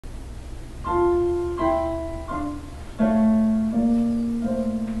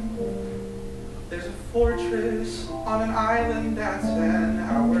on an island that's an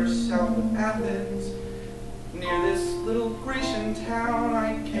hour south of Athens, near this little Grecian town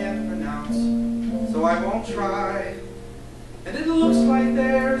I can't pronounce, so I won't try. And it looks like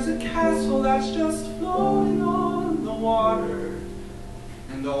there's a castle that's just floating on the water,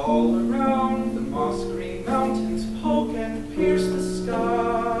 and all around the moss green mountains poke and pierce the sky.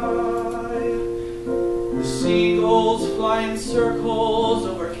 The seagulls fly in circles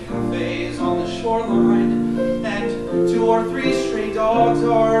over cafes on the shoreline, and 2 or 3 stray dogs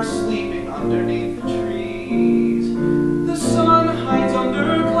are sleeping underneath the trees. The sun hides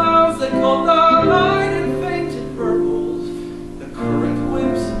under clouds that coat the light in fainted purples. The current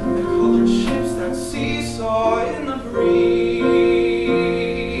whips the colored ships that seesaw in the breeze.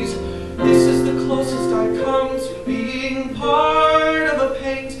 This is the closest I come to being part of a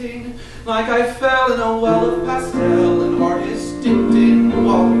painting, like I fell in a well of pastel an artist dipped in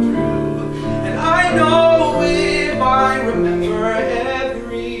while we drew. And I know if I remember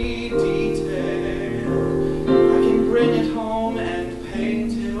every detail, I can bring it home and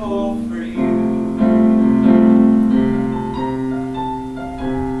paint it all for you.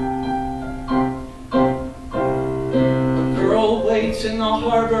 A girl waits in the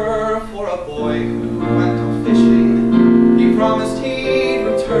harbor for a boy who went off fishing. He promised he'd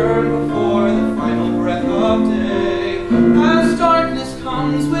return before the final breath of day. As darkness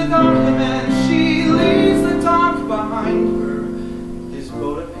comes without him and she leaves the dock behind her, his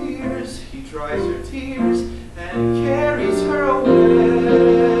boat appears, he dries her tears and carries her away.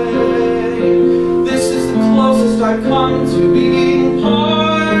 This is the closest I've come to being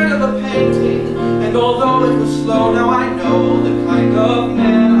part of a painting, and although it was slow, now I know the kind of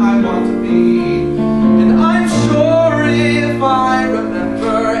man I want to be. And I'm sure if I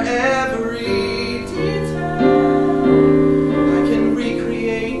remember every detail, I can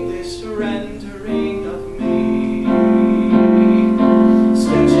recreate this rendering of me.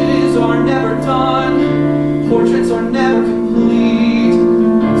 Sketches are never done, portraits are never complete.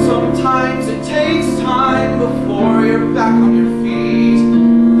 Sometimes it takes time before you're back on your feet.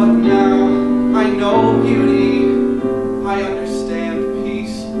 But now I know beauty, I understand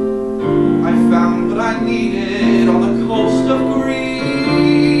peace. I found what I needed on the coast of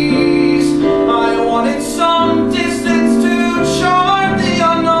Greece. I wanted some distance to chart the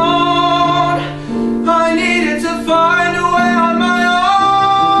unknown. I needed to find a way on my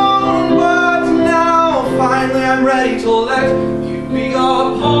own. But now finally I'm ready to let you be a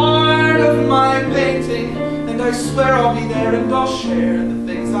part of my painting. And I swear I'll be there and I'll share the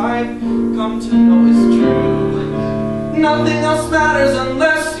things I've come to know is true. Nothing else matters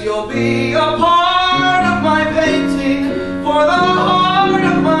unless you'll be a part of my painting, for the heart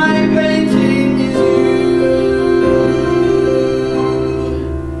of my painting is you.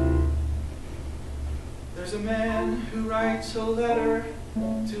 There's a man who writes a letter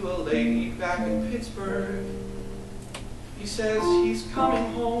to a lady back in Pittsburgh. He says he's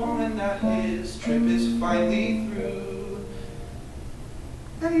coming home and that his trip is finally through.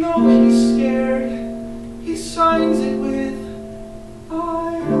 And though he's scared, he signs it with